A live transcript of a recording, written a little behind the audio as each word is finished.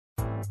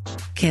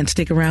Can't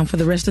stick around for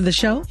the rest of the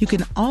show? You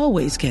can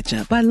always catch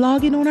up by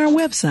logging on our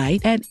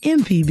website at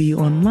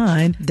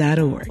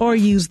mpbonline.org or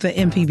use the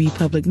MPB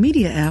Public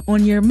Media app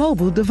on your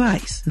mobile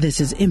device.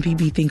 This is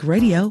MPB Think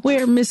Radio,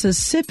 where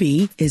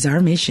Mississippi is our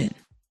mission.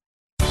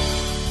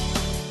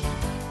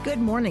 Good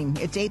morning.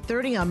 It's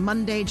 8:30 on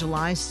Monday,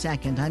 July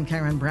 2nd. I'm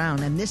Karen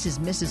Brown, and this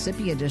is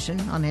Mississippi Edition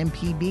on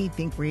MPB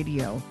Think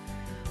Radio.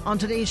 On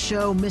today's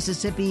show,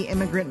 Mississippi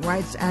immigrant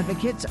rights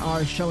advocates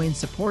are showing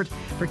support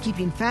for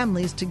keeping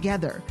families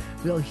together.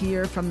 We'll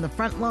hear from the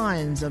front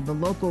lines of the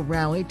local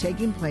rally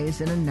taking place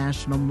in a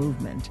national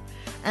movement.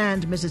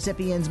 And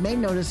Mississippians may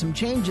notice some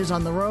changes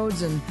on the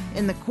roads and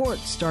in the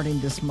courts starting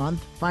this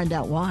month. Find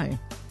out why.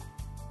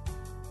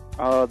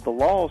 The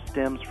law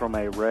stems from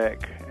a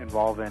wreck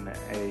involving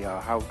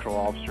a highway patrol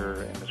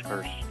officer and his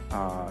curse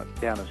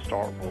down in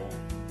Starkville.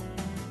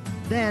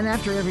 Then,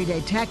 after Everyday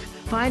Tech,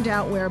 find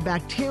out where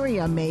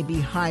bacteria may be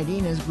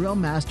hiding as grill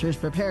masters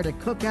prepare to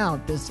cook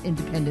out this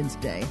Independence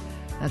Day.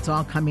 That's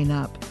all coming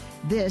up.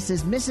 This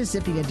is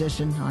Mississippi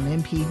Edition on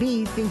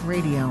MPB Think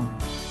Radio.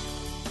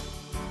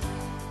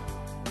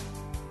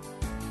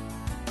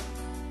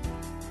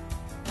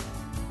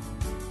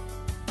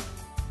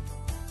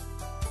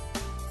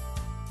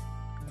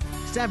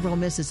 Several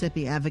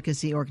Mississippi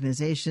advocacy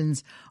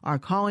organizations are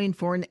calling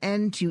for an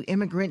end to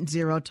immigrant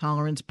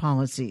zero-tolerance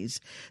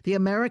policies. The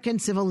American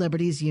Civil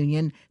Liberties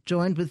Union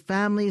joined with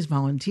families,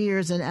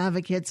 volunteers, and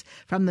advocates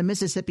from the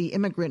Mississippi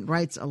Immigrant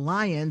Rights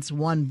Alliance,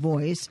 One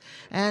Voice,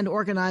 and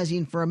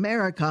Organizing for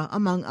America,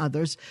 among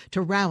others,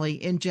 to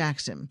rally in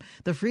Jackson.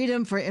 The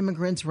Freedom for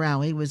Immigrants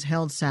rally was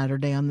held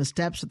Saturday on the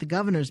steps of the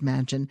governor's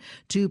mansion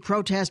to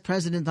protest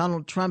President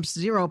Donald Trump's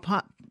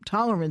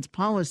zero-tolerance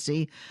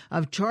policy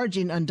of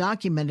charging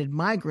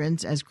undocumented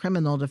migrants as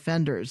criminal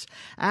defenders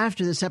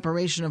after the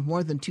separation of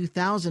more than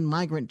 2,000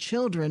 migrant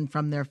children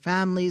from their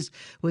families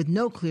with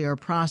no clear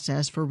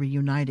process for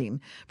reuniting.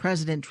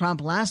 President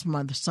Trump last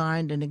month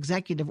signed an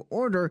executive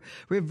order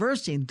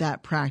reversing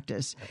that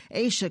practice.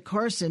 Aisha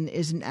Carson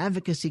is an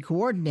advocacy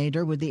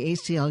coordinator with the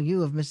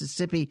ACLU of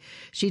Mississippi.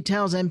 She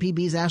tells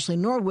MPB's Ashley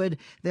Norwood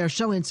they're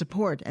showing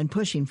support and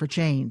pushing for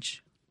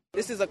change.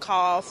 This is a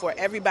call for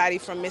everybody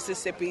from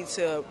Mississippi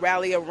to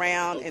rally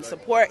around and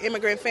support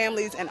immigrant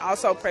families and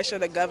also pressure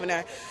the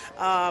governor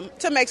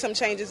to make some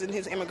changes in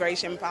his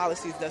immigration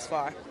policies thus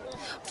far.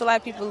 So a lot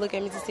of people look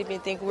at Mississippi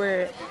and think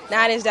we're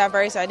not as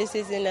diverse, or this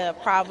isn't a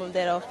problem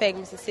that'll affect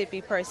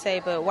Mississippi per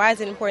se, but why is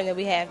it important that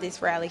we have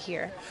this rally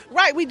here?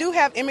 Right, we do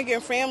have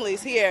immigrant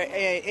families here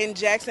in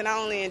Jackson, not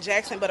only in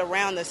Jackson, but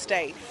around the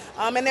state.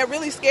 And they're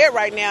really scared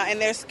right now,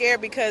 and they're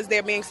scared because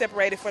they're being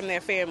separated from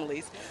their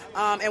families.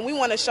 And we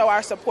want to show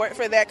our support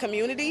for that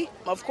community.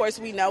 Of course,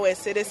 we know as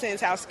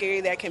citizens how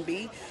scary that can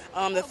be,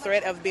 the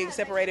threat of being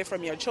separated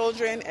from your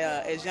children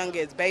as young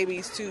as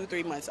babies,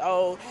 2-3 months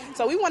old.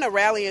 So we want to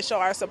rally and show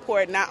our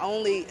support, not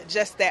only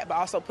just that, but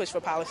also push for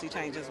policy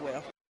change as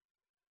well.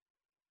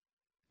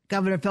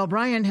 Governor Phil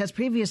Bryant has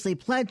previously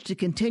pledged to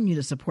continue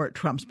to support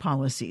Trump's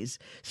policies.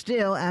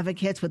 Still,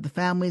 advocates with the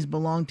Families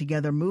Belong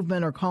Together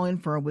movement are calling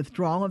for a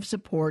withdrawal of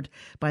support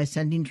by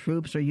sending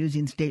troops or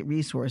using state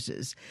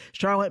resources.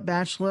 Charlotte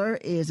Batchelor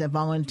is a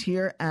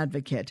volunteer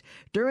advocate.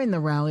 During the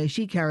rally,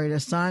 she carried a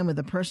sign with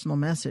a personal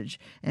message.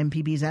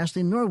 MPB's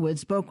Ashley Norwood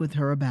spoke with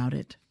her about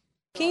it.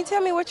 Can you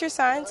tell me what your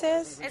sign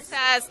says? It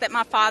says that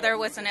my father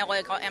was an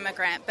illegal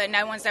immigrant, but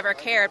no one's ever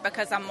cared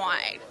because I'm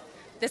white.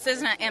 This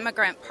isn't an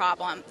immigrant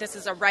problem. This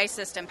is a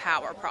racist and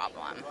power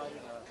problem.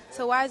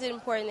 So why is it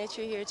important that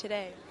you're here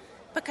today?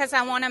 Because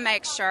I want to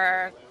make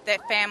sure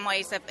that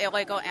families of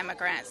illegal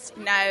immigrants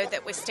know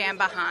that we stand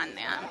behind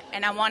them.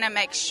 And I want to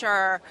make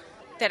sure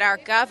that our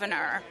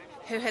governor,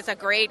 who has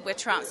agreed with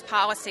Trump's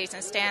policies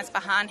and stands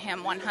behind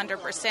him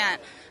 100%,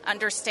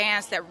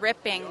 understands that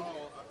ripping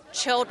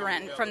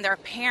children from their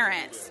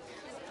parents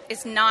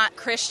is not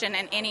Christian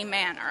in any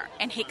manner,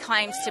 and he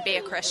claims to be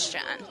a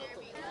Christian.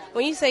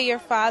 When you say your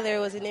father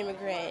was an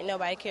immigrant and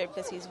nobody cared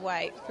because he's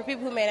white, for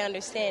people who may not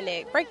understand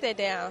that, break that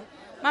down.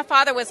 My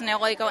father was an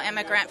illegal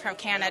immigrant from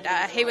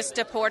Canada. He was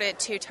deported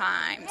 2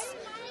 times.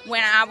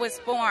 When I was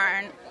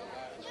born,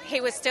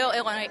 he was still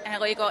an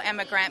illegal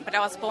immigrant, but I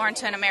was born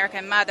to an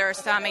American mother,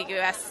 so I'm a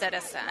U.S.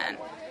 citizen.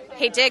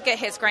 He did get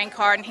his green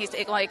card, and he's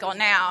illegal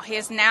now. He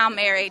is now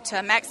married to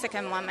a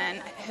Mexican woman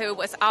who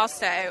was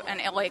also an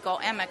illegal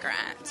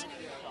immigrant.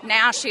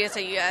 Now she is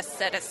a U.S.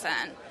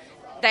 citizen.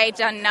 They've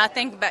done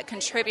nothing but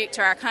contribute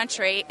to our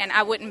country, and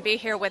I wouldn't be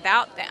here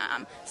without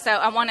them. So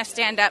I want to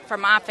stand up for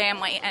my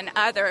family and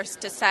others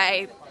to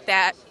say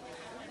that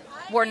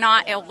we're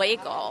not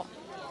illegal,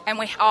 and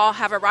we all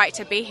have a right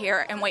to be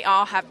here, and we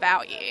all have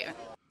value.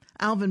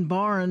 Alvin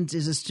Barnes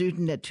is a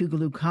student at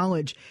Tougaloo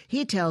College.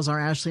 He tells our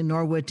Ashley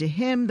Norwood to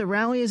him the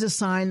rally is a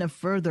sign of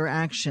further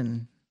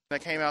action. I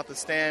came out to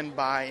stand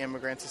by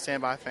immigrants, to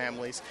stand by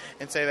families,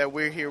 and say that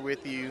we're here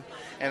with you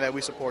and that we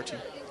support you.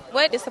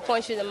 What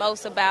disappoints you the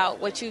most about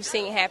what you've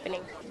seen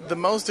happening? The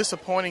most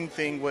disappointing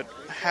thing would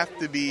have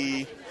to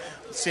be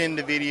seeing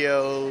the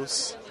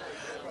videos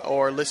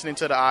or listening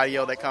to the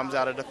audio that comes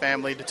out of the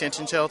family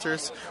detention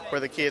shelters where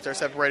the kids are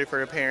separated from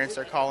their parents.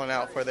 They're calling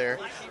out for their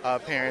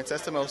parents.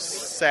 That's the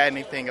most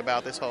saddening thing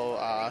about this whole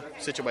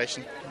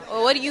situation.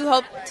 Well, what do you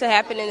hope to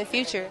happen in the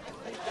future?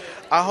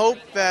 I hope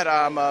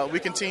that we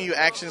continue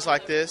actions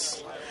like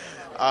this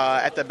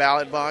at the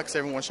ballot box.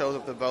 Everyone shows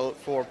up to vote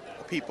for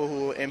people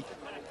who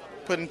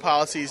put in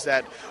policies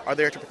that are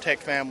there to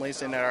protect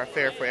families and that are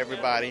fair for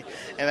everybody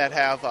and that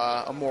have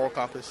a moral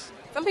compass.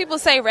 Some people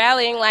say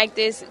rallying like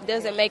this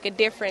doesn't make a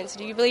difference.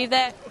 Do you believe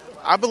that?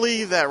 I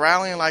believe that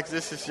rallying like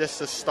this is just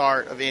the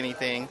start of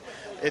anything.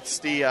 It's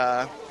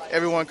the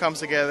everyone comes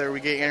together,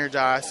 we get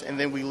energized, and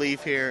then we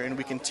leave here and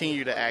we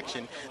continue to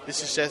action.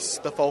 This is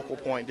just the focal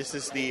point. This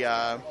is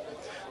the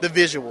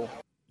visual.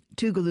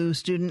 Tougaloo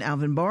student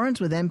Alvin Barnes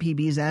with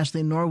MPB's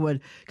Ashley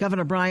Norwood.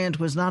 Governor Bryant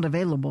was not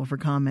available for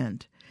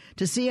comment.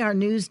 To see our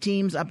news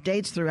team's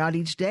updates throughout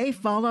each day,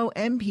 follow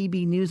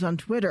MPB News on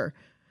Twitter.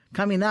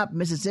 Coming up,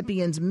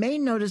 Mississippians may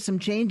notice some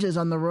changes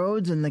on the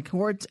roads and the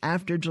courts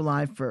after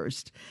July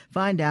 1st.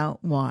 Find out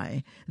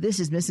why. This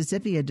is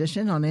Mississippi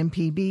Edition on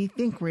MPB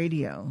Think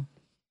Radio.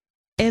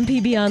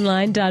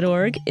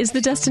 MPBOnline.org is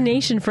the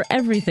destination for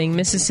everything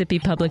Mississippi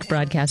Public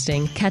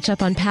Broadcasting. Catch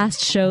up on past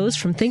shows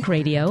from Think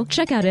Radio,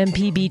 check out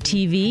MPB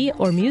TV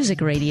or Music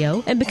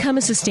Radio, and become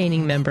a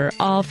sustaining member,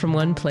 all from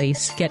one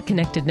place. Get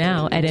connected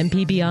now at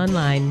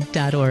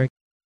MPBOnline.org.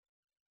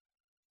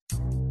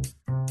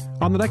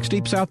 On the next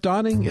Deep South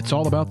Dining, it's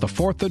all about the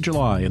 4th of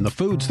July and the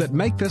foods that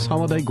make this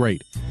holiday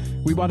great.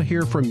 We want to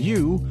hear from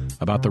you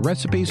about the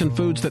recipes and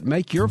foods that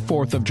make your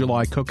 4th of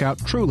July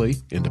cookout truly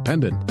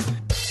independent.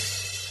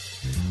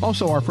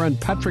 Also, our friend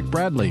Patrick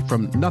Bradley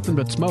from Nothing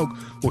But Smoke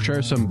will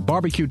share some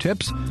barbecue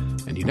tips,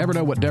 and you never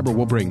know what Deborah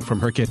will bring from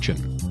her kitchen.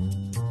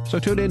 So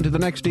tune in to the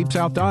next Deep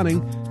South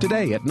Dining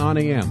today at 9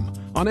 a.m.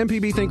 on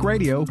MPB Think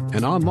Radio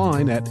and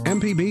online at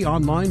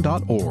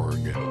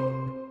mpbonline.org.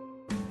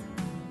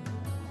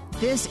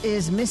 This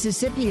is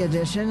Mississippi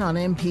Edition on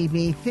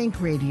MPB Think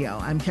Radio.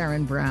 I'm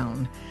Karen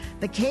Brown.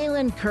 The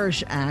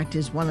Kalin-Kirsch Act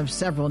is one of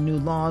several new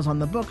laws on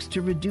the books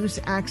to reduce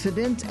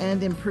accidents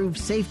and improve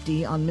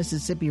safety on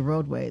Mississippi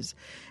roadways.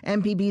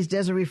 MPB's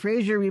Desiree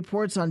Frazier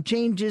reports on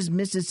changes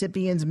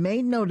Mississippians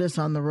may notice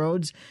on the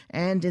roads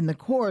and in the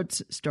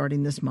courts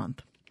starting this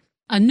month.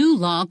 A new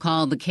law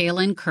called the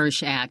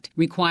Kalin-Kirsch Act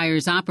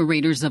requires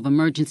operators of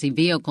emergency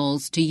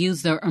vehicles to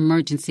use their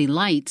emergency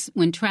lights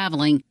when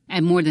traveling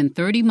at more than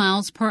 30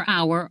 miles per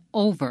hour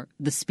over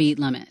the speed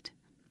limit.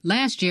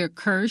 Last year,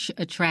 Kirsch,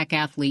 a track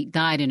athlete,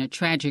 died in a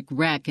tragic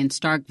wreck in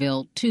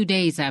Starkville 2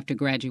 days after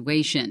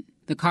graduation.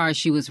 The car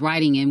she was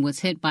riding in was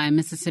hit by a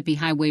Mississippi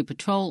Highway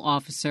Patrol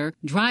officer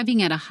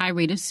driving at a high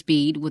rate of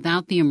speed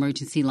without the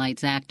emergency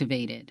lights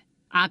activated.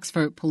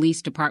 Oxford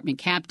Police Department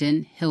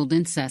Captain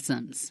Hilden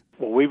Sessoms.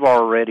 Well, we've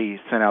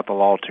already sent out the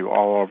law to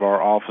all of our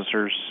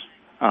officers.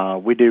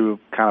 We do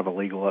kind of a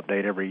legal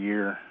update every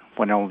year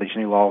when all these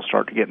new laws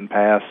start to getting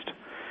passed.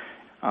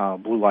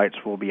 Blue lights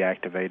will be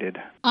activated.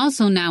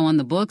 Also now on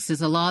the books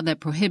is a law that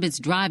prohibits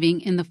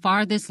driving in the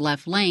farthest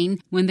left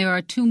lane when there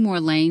are 2 more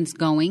lanes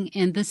going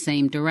in the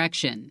same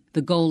direction.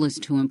 The goal is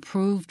to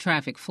improve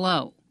traffic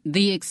flow.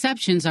 The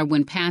exceptions are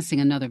when passing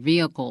another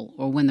vehicle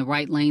or when the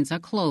right lanes are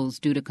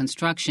closed due to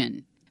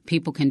construction.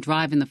 People can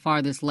drive in the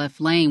farthest left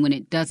lane when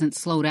it doesn't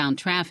slow down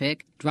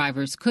traffic.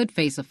 Drivers could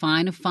face a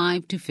fine of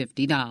 $5 to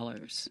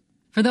 $50.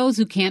 For those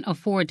who can't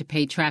afford to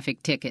pay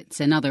traffic tickets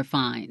and other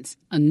fines,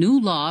 a new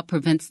law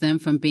prevents them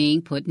from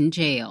being put in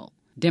jail.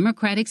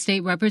 Democratic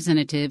State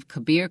Representative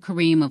Kabir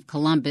Kareem of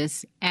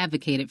Columbus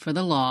advocated for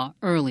the law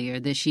earlier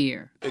this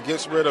year. It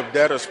gets rid of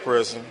debtor's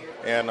prison,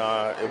 and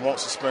it won't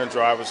suspend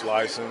driver's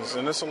license,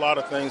 and there's a lot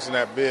of things in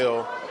that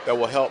bill that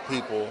will help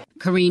people.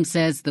 Kareem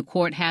says the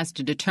court has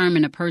to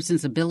determine a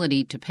person's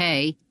ability to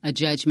pay. A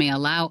judge may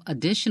allow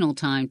additional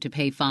time to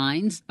pay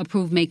fines,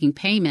 approve making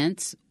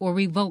payments, or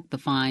revoke the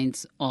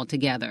fines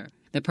altogether.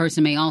 The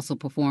person may also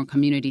perform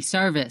community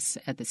service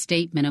at the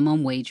state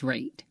minimum wage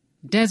rate.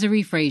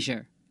 Desiree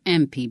Frazier,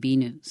 MPB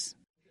News.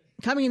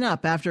 Coming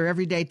up after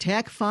Everyday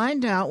Tech,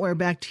 find out where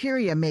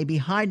bacteria may be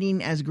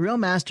hiding as grill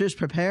masters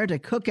prepare to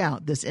cook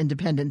out this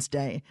Independence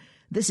Day.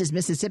 This is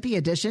Mississippi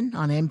Edition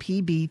on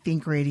MPB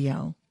Think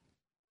Radio.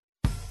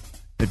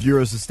 If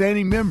you're a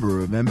sustaining member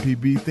of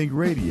MPB Think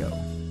Radio,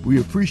 we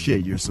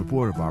appreciate your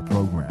support of our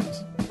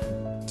programs.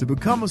 To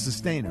become a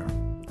sustainer,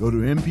 go to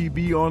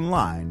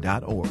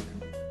mpbonline.org.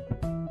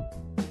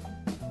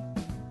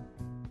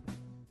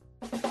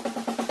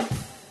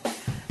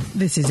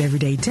 This is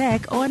Everyday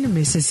Tech on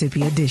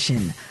Mississippi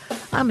Edition.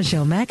 I'm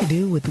Michelle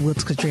McAdoo with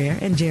Wilkes Cottrell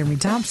and Jeremy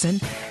Thompson,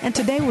 and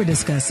today we're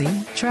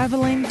discussing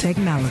traveling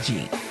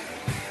technology.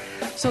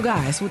 So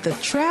guys, with the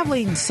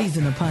traveling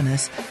season upon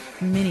us,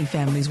 many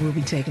families will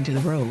be taken to the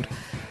road.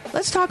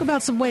 Let's talk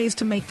about some ways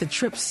to make the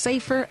trip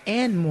safer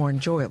and more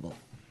enjoyable.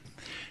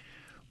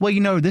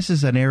 Well, this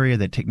is an area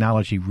that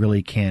technology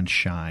really can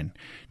shine.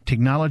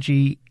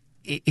 Technology,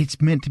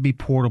 it's meant to be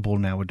portable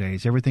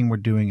nowadays. Everything we're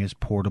doing is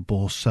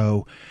portable,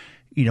 so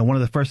one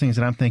of the first things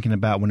that I'm thinking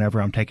about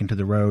whenever I'm taking to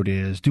the road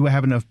is, do I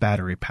have enough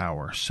battery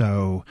power?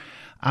 So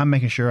I'm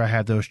making sure I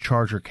have those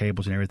charger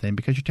cables and everything,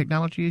 because your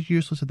technology is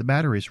useless if the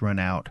batteries run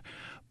out.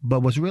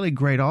 But what's really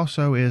great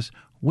also is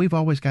we've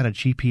always got a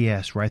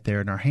GPS right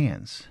there in our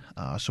hands.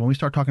 So when we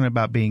start talking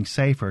about being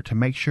safer, to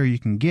make sure you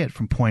can get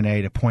from point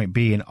A to point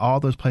B and all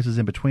those places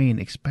in between,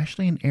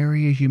 especially in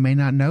areas you may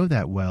not know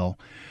that well,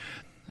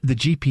 the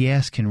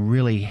GPS can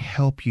really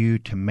help you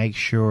to make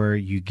sure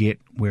you get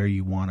where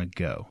you want to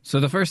go. So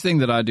the first thing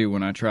that I do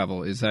when I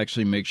travel is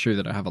actually make sure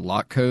that I have a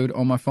lock code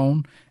on my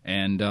phone.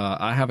 And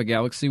I have a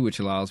Galaxy, which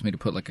allows me to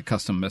put like a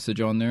custom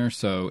message on there.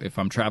 So if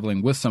I'm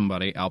traveling with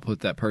somebody, I'll put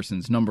that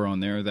person's number on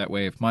there. That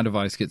way, if my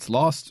device gets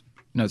lost,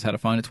 it knows how to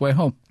find its way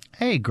home.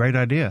 Hey, great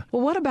idea.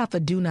 Well, what about the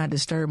Do Not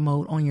Disturb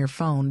mode on your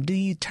phone? Do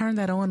you turn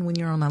that on when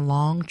you're on a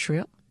long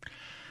trip?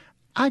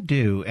 I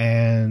do.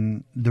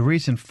 And the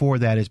reason for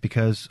that is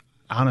because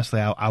honestly,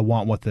 I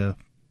want what the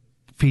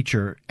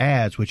feature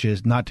adds, which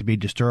is not to be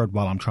disturbed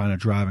while I'm trying to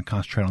drive and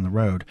concentrate on the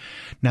road.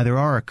 Now, there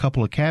are a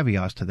couple of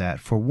caveats to that.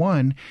 For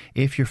one,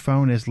 if your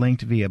phone is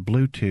linked via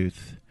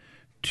Bluetooth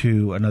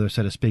to another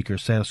set of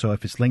speakers, so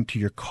if it's linked to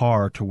your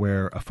car to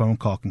where a phone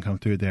call can come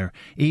through there,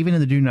 even in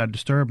the Do Not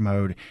Disturb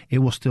mode, it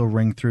will still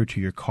ring through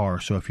to your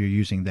car, so if you're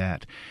using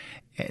that.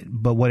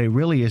 But what it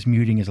really is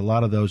muting is a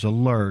lot of those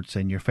alerts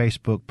and your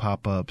Facebook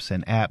pop-ups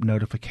and app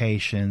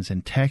notifications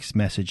and text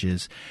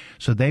messages,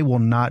 so they will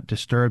not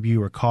disturb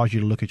you or cause you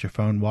to look at your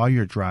phone while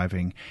you're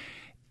driving.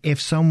 If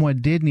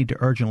someone did need to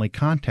urgently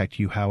contact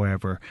you,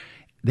 however,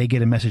 they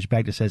get a message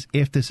back that says,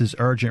 if this is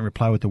urgent,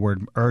 reply with the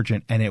word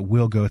urgent, and it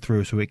will go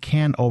through. So it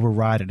can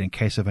override it in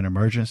case of an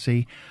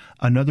emergency.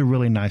 Another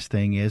really nice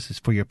thing is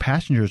for your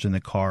passengers in the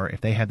car,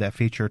 if they have that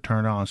feature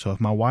turned on. So if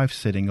my wife's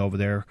sitting over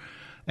there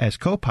as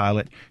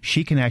co-pilot,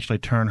 she can actually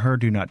turn her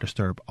Do Not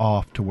Disturb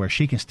off to where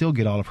she can still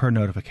get all of her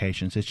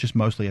notifications. It's just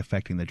mostly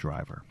affecting the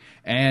driver.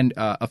 And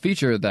a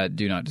feature of that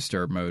Do Not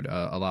Disturb mode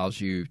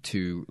allows you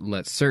to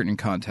let certain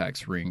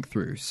contacts ring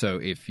through. So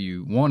if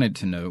you wanted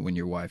to know when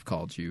your wife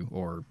called you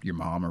or your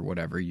mom or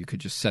whatever, you could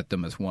just set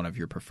them as one of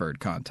your preferred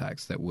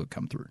contacts that would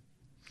come through.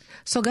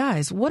 So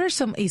guys, what are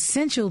some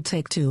essential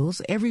tech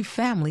tools every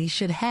family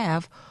should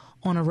have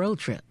on a road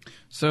trip?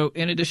 So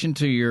in addition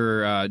to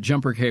your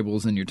jumper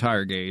cables and your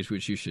tire gauge,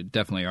 which you should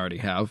definitely already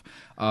have,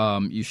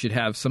 you should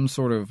have some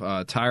sort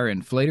of tire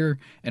inflator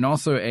and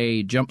also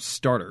a jump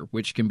starter,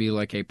 which can be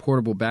like a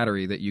portable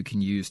battery that you can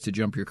use to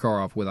jump your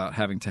car off without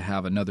having to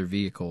have another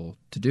vehicle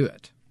to do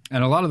it.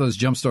 And a lot of those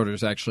jump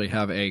starters actually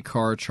have a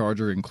car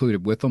charger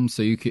included with them,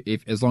 so you can,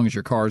 as long as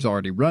your car is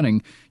already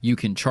running, you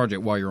can charge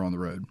it while you're on the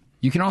road.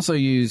 You can also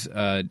use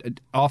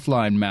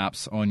offline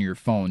maps on your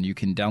phone. You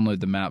can download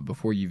the map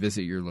before you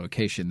visit your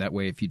location. That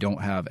way, if you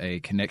don't have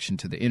a connection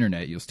to the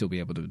internet, you'll still be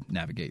able to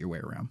navigate your way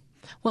around.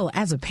 Well,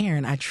 as a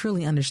parent, I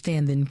truly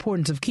understand the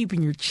importance of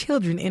keeping your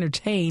children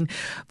entertained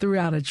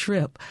throughout a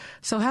trip.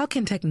 So how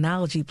can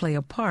technology play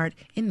a part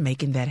in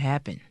making that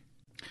happen?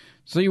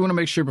 So you want to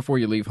make sure before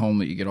you leave home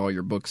that you get all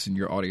your books and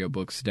your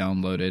audiobooks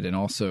downloaded, and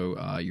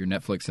also your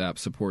Netflix app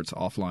supports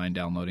offline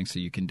downloading, so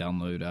you can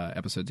download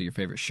episodes of your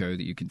favorite show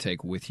that you can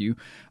take with you.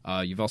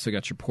 You've also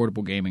got your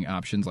portable gaming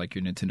options like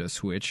your Nintendo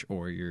Switch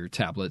or your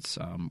tablets,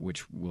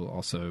 which will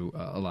also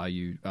allow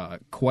you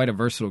quite a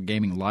versatile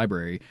gaming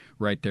library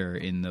right there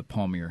in the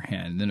palm of your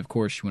hand. And then, of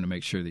course, you want to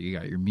make sure that you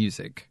got your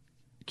music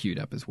queued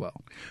up as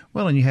well.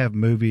 Well, and you have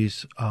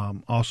movies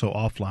also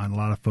offline. A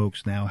lot of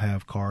folks now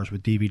have cars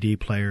with DVD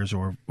players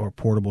or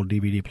portable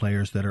DVD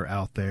players that are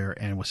out there,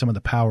 and with some of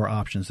the power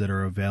options that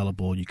are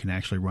available, you can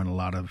actually run a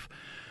lot of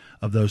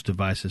those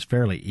devices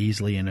fairly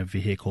easily in a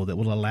vehicle that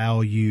will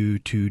allow you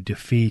to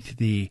defeat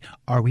the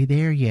 "are we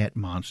there yet"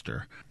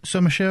 monster.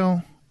 So,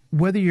 Michelle,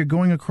 whether you're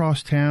going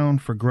across town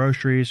for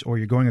groceries or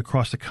you're going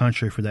across the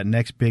country for that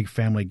next big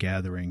family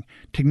gathering,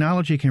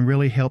 technology can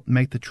really help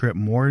make the trip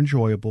more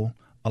enjoyable,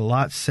 a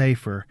lot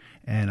safer,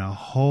 and a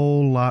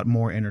whole lot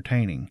more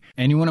entertaining.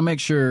 And you want to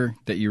make sure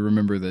that you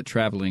remember that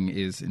traveling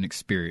is an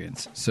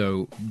experience.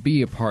 So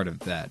be a part of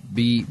that.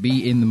 Be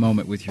in the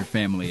moment with your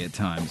family at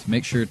times.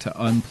 Make sure to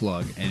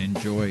unplug and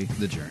enjoy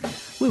the journey.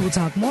 We will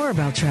talk more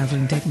about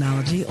traveling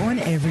technology on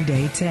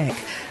Everyday Tech,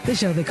 the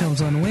show that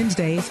comes on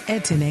Wednesdays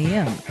at 10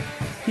 a.m.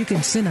 You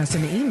can send us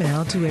an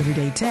email to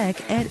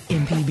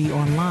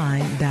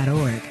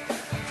everydaytech@mpbonline.org.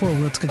 For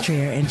Wilts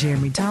Cottrell and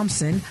Jeremy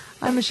Thompson,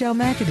 I'm Michelle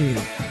McAdoo.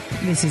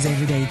 This is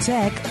Everyday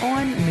Tech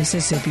on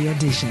Mississippi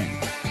Edition.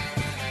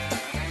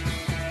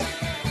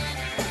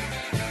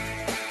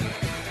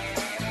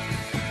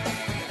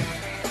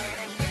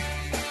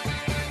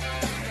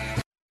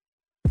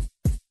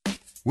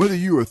 Whether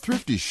you're a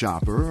thrifty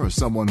shopper or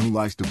someone who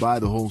likes to buy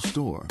the whole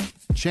store,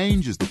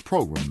 Change is the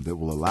program that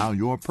will allow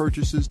your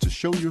purchases to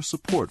show your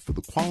support for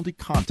the quality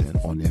content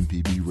on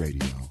MPB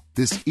Radio.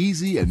 This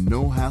easy and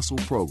no-hassle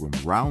program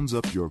rounds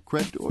up your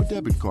credit or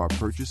debit card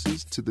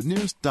purchases to the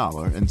nearest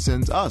dollar and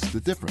sends us the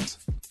difference.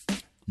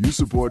 You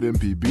support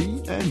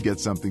MPB and get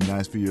something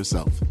nice for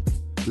yourself.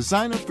 To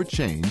sign up for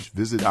Change,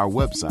 visit our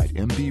website,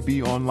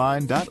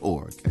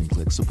 mpbonline.org, and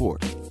click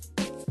Support.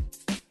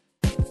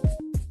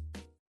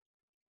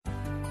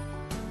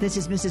 This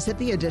is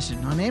Mississippi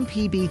Edition on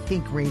MPB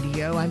Think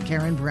Radio. I'm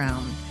Karen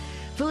Brown.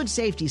 Food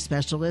safety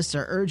specialists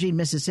are urging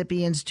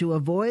Mississippians to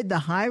avoid the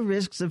high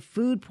risks of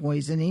food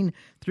poisoning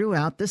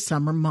throughout the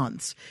summer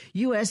months.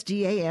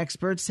 USDA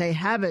experts say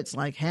habits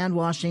like hand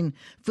washing,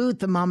 food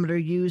thermometer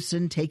use,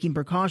 and taking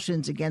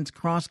precautions against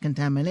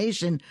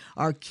cross-contamination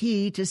are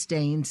key to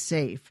staying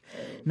safe.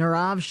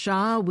 Nirav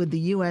Shah with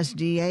the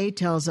USDA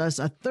tells us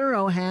a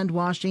thorough hand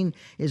washing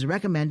is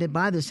recommended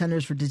by the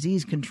Centers for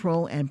Disease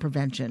Control and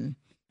Prevention.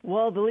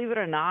 Well, believe it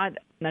or not,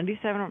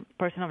 97%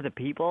 of the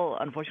people,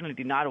 unfortunately,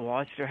 do not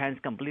wash their hands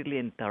completely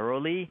and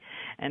thoroughly.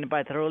 And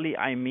by thoroughly,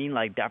 I mean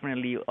like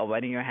definitely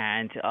wetting your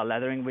hands,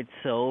 lathering with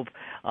soap,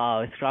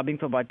 scrubbing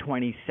for about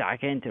 20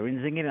 seconds,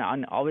 rinsing it,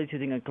 and always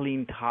using a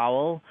clean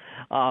towel.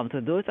 So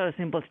those are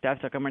simple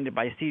steps recommended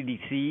by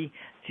CDC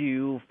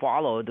to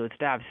follow those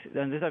steps.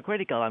 And those are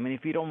critical. I mean,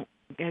 if you don't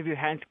have your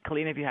hands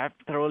clean, if you have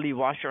thoroughly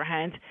washed your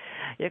hands,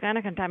 you're kind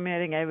of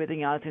contaminating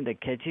everything else in the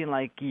kitchen,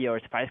 like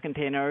your spice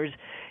containers,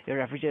 your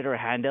refrigerator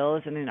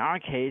handles, and in our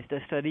case, the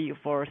study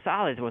for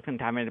salads was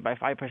contaminated by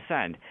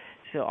 5%.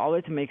 So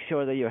always make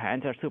sure that your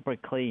hands are super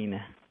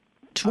clean.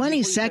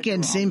 20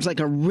 seconds seems like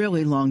a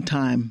really long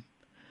time.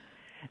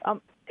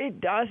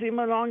 It does seem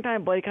a long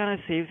time, but it kind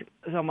of saves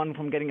someone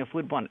from getting a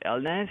foodborne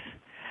illness.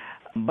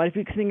 But if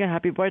you sing a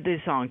happy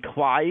birthday song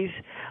twice,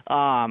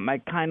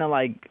 I kind of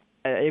like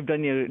you've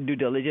done your due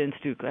diligence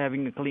to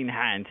having a clean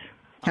hand.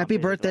 Happy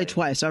birthday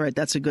twice. All right,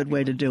 that's a good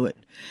way to do it.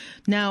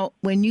 Now,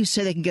 when you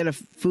say they can get a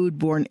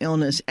foodborne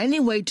illness, any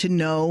way to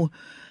know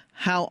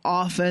how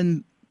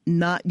often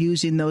not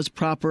using those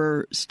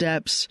proper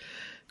steps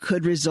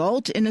could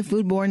result in a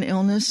foodborne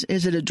illness?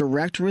 Is it a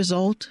direct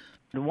result?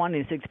 1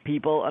 in 6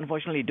 people,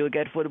 unfortunately, do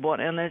get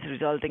foodborne illness,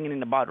 resulting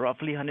in about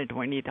roughly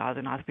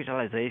 120,000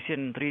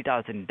 hospitalization,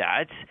 3,000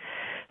 deaths.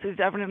 So it's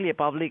definitely a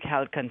public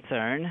health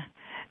concern.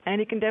 And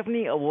you can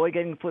definitely avoid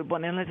getting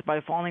foodborne illness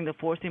by following the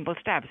 4 simple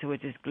steps,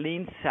 which is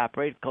clean,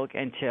 separate, cook,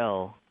 and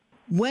chill.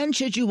 When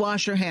should you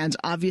wash your hands?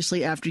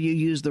 Obviously, after you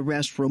use the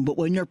restroom. But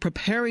when you're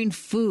preparing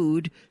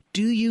food,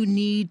 do you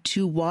need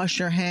to wash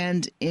your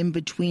hands in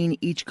between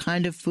each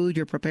kind of food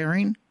you're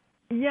preparing?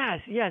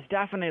 Yes,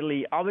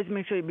 definitely. Always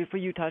make sure before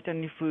you touch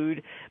any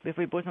food,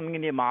 before you put something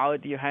in your mouth,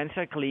 your hands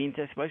are clean,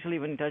 especially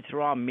when you touch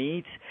raw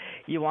meats.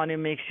 You want to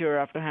make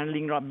sure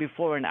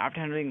before and after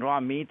handling raw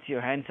meats, your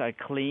hands are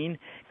clean,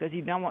 because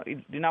you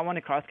do not want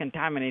to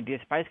cross-contaminate your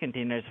spice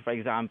containers, for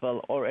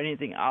example, or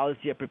anything else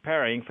you're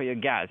preparing for your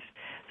guests.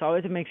 So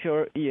always make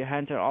sure your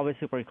hands are always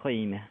super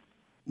clean.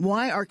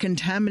 Why are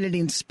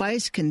contaminating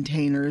spice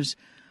containers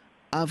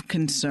of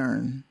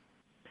concern?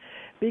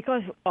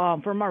 Because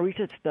from our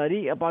research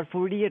study, about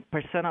 48%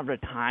 of the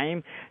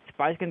time,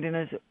 spice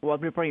containers while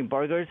preparing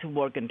burgers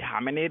were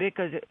contaminated.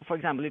 Because, for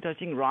example, you're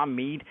touching raw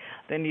meat,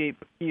 then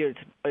you're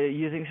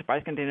using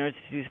spice containers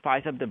to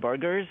spice up the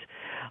burgers.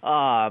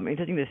 You're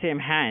touching the same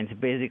hands,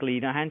 basically.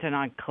 The hands are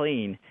not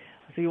clean.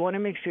 So you want to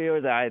make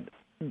sure that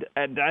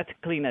that's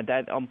clean at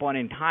that point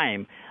in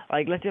time.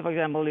 Like, let's say, for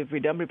example, if we're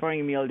done preparing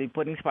a meal, you're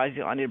putting spices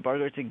on your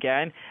burgers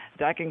again,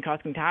 that can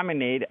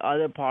cross-contaminate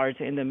other parts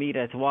in the meat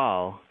as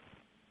well.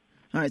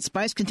 All right,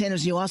 spice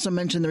containers, you also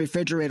mentioned the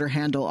refrigerator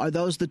handle. Are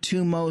those the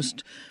two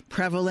most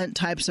prevalent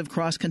types of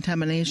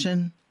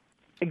cross-contamination?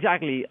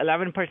 Exactly.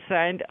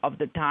 11% of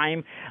the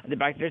time, the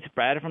bacteria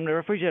spread from the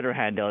refrigerator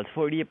handles,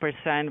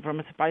 40%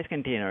 from spice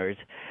containers,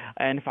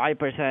 and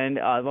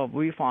 5% what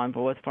we found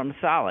was from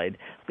salad.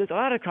 Because a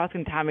lot of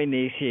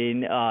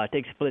cross-contamination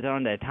takes place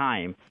around that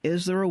time.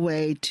 Is there a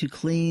way to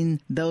clean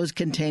those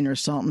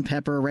containers, salt and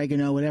pepper,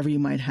 oregano, whatever you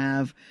might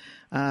have,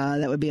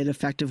 that would be an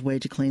effective way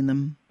to clean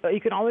them? You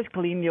can always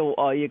clean your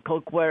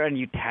cookware and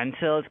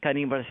utensils,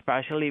 but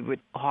especially with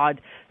hot,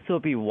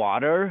 soapy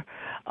water.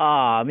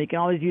 You can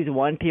always use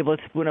 1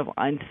 tablespoon of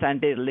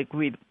unscented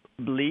liquid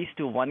bleach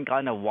to 1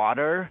 gallon of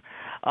water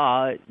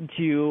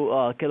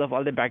to kill off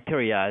all the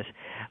bacteria.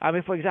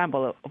 For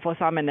example, for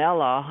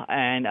salmonella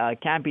and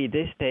Campy,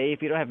 they stay,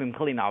 if you don't have them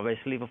clean,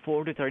 obviously, for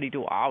 4 to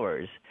 32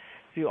 hours.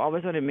 So you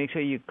always want to make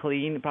sure you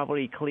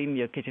properly clean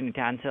your kitchen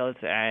utensils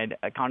and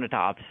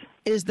countertops.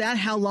 Is that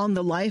how long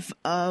the life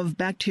of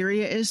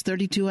bacteria is,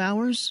 32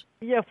 hours?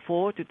 Yeah,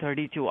 4 to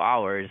 32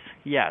 hours.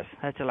 Yes,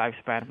 that's the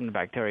lifespan from the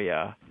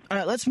bacteria. All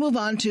right, let's move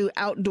on to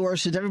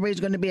outdoors, since everybody's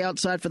going to be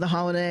outside for the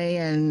holiday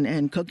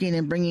and cooking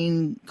and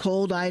bringing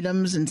cold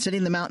items and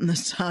sitting them out in the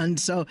sun.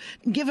 So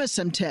give us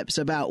some tips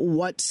about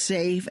what's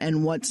safe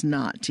and what's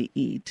not to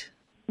eat.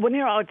 When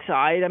you're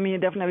outside,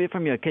 definitely away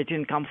from your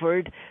kitchen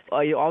comfort.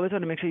 You always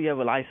want to make sure you have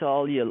a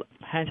Lysol, your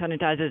hand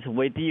sanitizers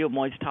with you,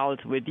 moist towels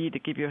with you to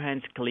keep your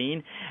hands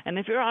clean. And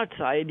if you're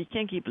outside, you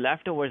can't keep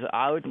leftovers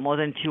out more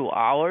than 2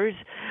 hours.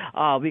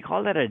 We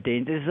call that a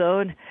danger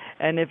zone.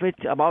 And if it's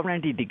above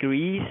 90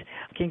 degrees,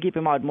 you can't keep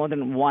them out more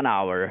than 1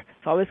 hour.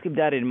 So always keep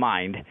that in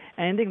mind.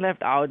 Anything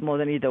left out more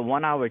than either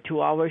 1 hour or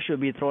 2 hours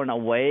should be thrown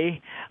away,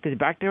 because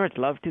bacteria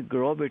love to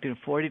grow between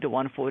 40 to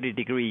 140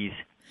 degrees.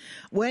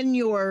 When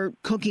you're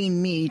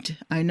cooking meat,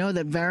 I know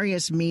that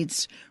various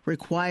meats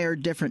require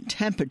different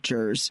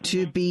temperatures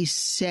to be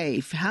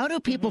safe. How do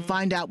people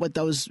find out what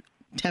those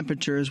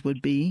temperatures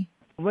would be?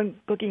 When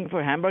cooking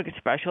for hamburgers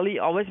especially,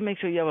 always make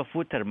sure you have a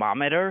food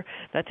thermometer.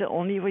 That's the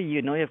only way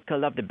you know you've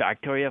killed up the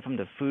bacteria from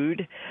the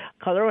food.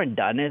 Color and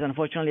doneness,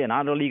 unfortunately, are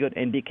not really good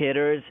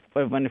indicators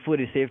of when the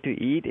food is safe to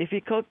eat. If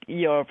you cook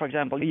for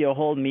example, your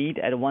whole meat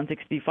at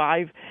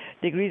 165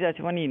 degrees, that's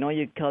when you know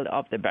you killed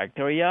up the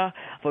bacteria.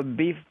 For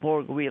beef,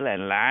 pork, veal,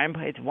 and lamb,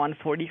 it's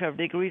 145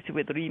 degrees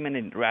with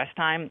 3-minute rest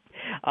time.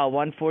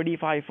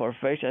 145 for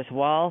fish as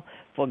well.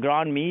 For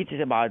ground meat,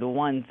 it's about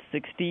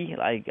 160,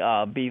 like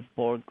beef,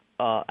 pork,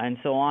 and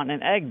so on.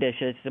 And egg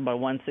dishes, it's about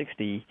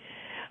 160.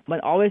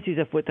 But always use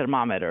a food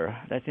thermometer.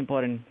 That's an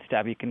important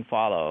step you can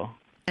follow.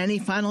 Any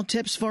final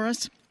tips for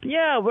us?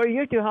 Yeah, we're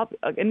here to help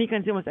any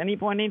consumers at any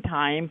point in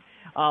time.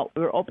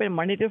 We're open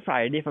Monday to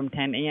Friday from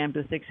 10 a.m.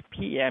 to 6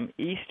 p.m.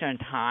 Eastern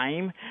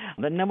Time.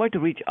 The number to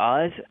reach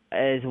us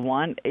is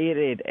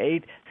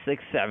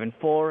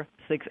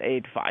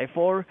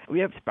 1-888-674-6854. We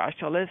have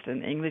specialists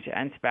in English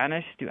and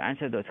Spanish to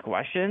answer those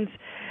questions.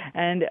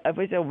 And if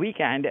it's a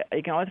weekend,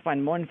 you can always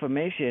find more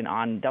information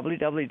on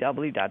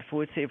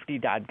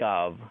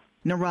www.foodsafety.gov.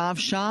 Nirav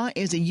Shah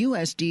is a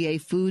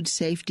USDA food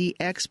safety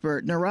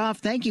expert. Nirav,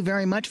 thank you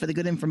very much for the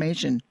good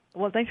information.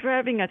 Well, thanks for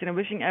having us, and I'm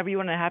wishing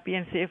everyone a happy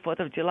and safe 4th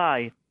of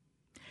July.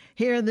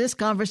 Hear this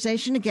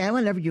conversation again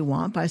whenever you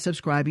want by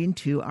subscribing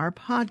to our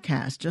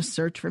podcast. Just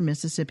search for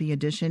Mississippi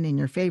Edition in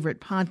your favorite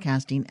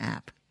podcasting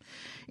app.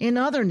 In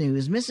other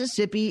news,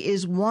 Mississippi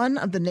is one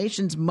of the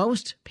nation's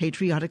most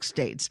patriotic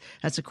states.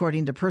 That's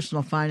according to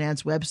personal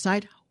finance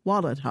website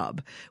Wallet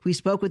Hub. We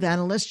spoke with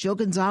analyst Jill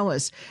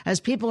Gonzalez. As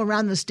people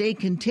around the state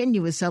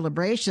continue with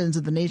celebrations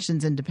of the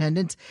nation's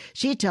independence,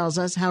 she tells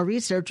us how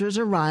researchers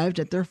arrived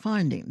at their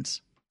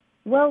findings.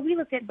 Well, we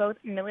looked at both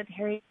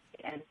military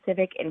and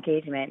civic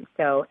engagement,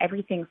 so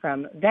everything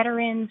from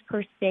veterans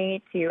per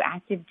state to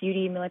active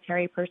duty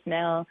military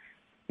personnel,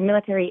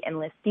 military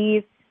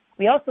enlistees.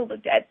 We also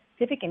looked at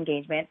civic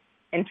engagement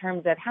in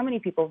terms of how many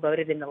people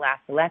voted in the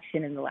last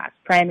election, in the last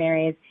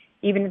primaries,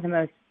 even in the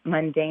most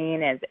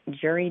mundane as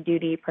jury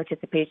duty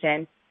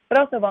participation, but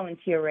also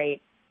volunteer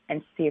rate,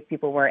 and see if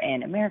people were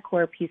in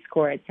AmeriCorps, Peace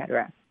Corps,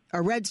 etc.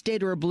 A red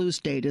state or a blue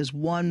state, is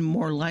one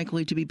more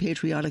likely to be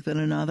patriotic than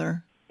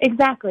another?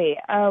 Exactly.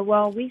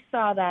 Well, we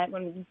saw that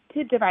when we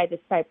did divide this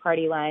by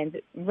party lines,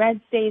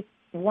 red states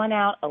won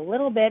out a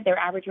little bit. Their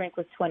average rank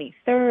was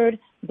 23rd.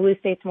 Blue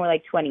states more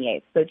like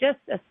 28th. So just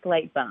a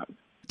slight bump.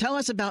 Tell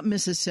us about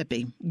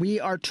Mississippi. We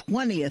are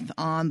 20th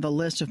on the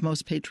list of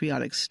most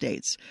patriotic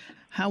states.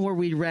 How were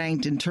we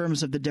ranked in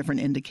terms of the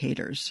different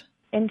indicators?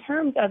 In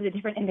terms of the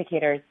different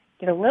indicators,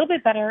 did a little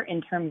bit better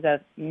in terms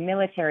of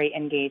military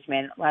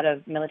engagement, a lot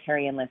of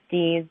military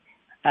enlistees,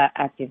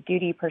 active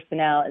duty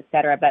personnel, et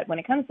cetera. But when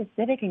it comes to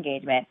civic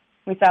engagement,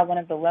 we saw one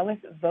of the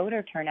lowest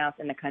voter turnouts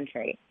in the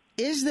country.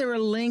 Is there a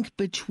link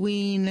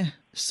between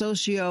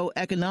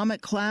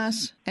socioeconomic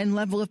class and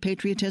level of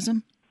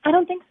patriotism? I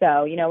don't think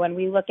so. You know, when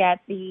we look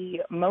at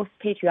the most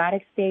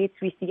patriotic states,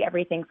 we see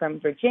everything from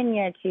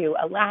Virginia to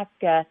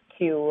Alaska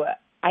to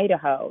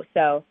Idaho.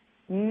 So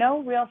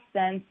no real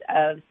sense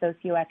of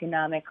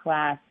socioeconomic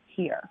class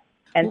here.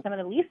 And some of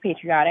the least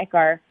patriotic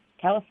are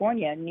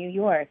California, New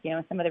York,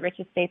 some of the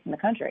richest states in the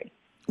country.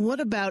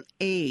 What about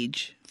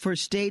age? For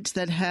states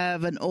that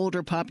have an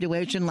older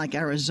population like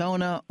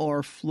Arizona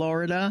or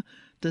Florida,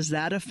 does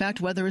that affect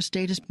whether a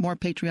state is more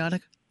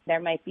patriotic? There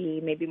might be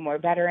maybe more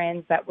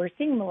veterans, but we're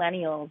seeing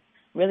millennials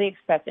really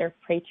express their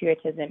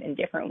patriotism in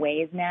different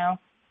ways now.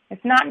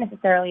 It's not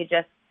necessarily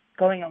just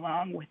going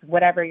along with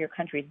whatever your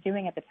country is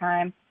doing at the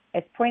time.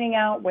 It's pointing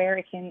out where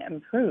it can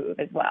improve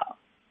as well.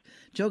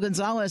 Jill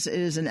Gonzalez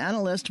is an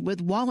analyst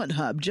with Wallet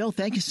Hub. Jill,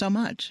 thank you so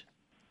much.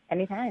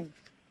 Anytime.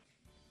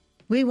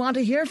 We want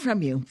to hear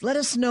from you. Let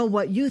us know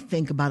what you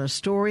think about a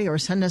story or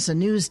send us a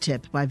news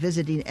tip by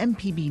visiting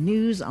MPB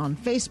News on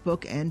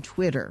Facebook and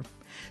Twitter.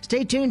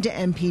 Stay tuned to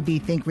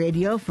MPB Think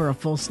Radio for a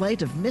full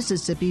slate of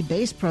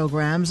Mississippi-based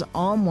programs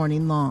all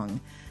morning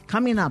long.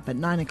 Coming up at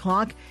 9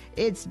 o'clock,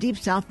 it's Deep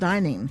South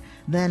Dining.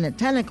 Then at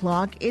 10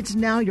 o'clock, it's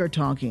Now You're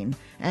Talking.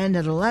 And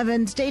at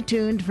 11, stay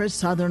tuned for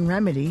Southern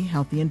Remedy,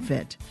 Healthy and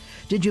Fit.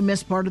 Did you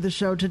miss part of the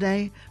show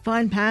today?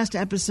 Find past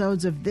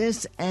episodes of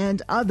this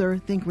and other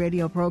Think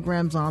Radio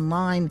programs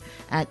online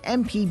at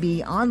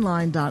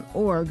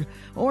mpbonline.org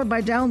or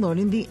by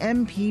downloading the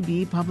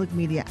MPB Public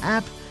Media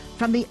app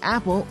from the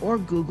Apple or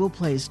Google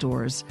Play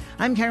stores.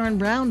 I'm Karen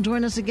Brown.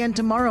 Join us again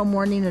tomorrow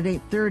morning at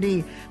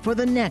 8:30 for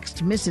the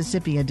next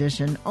Mississippi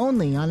edition,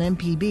 only on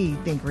MPB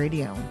Think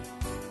Radio.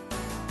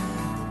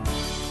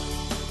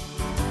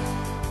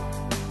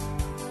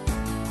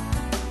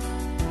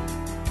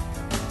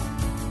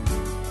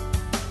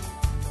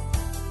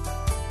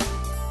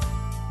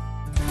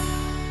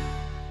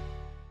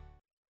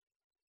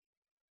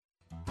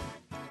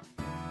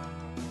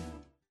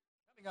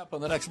 Up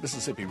on the next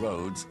Mississippi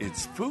Roads,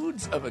 it's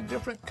Foods of a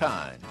Different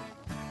Kind.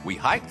 We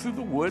hike through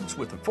the woods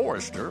with a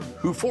forester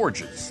who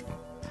forges.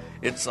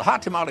 It's the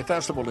Hot Tamale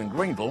Festival in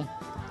Greenville,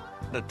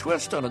 a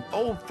twist on an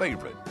old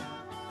favorite,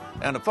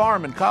 and a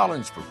farm in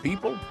Collins for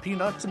people,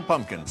 peanuts, and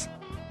pumpkins.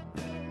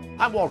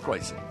 I'm Walt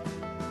Grayson.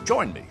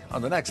 Join me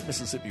on the next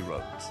Mississippi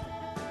Roads.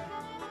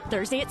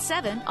 Thursday at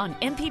 7 on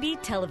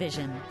MPB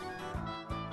Television.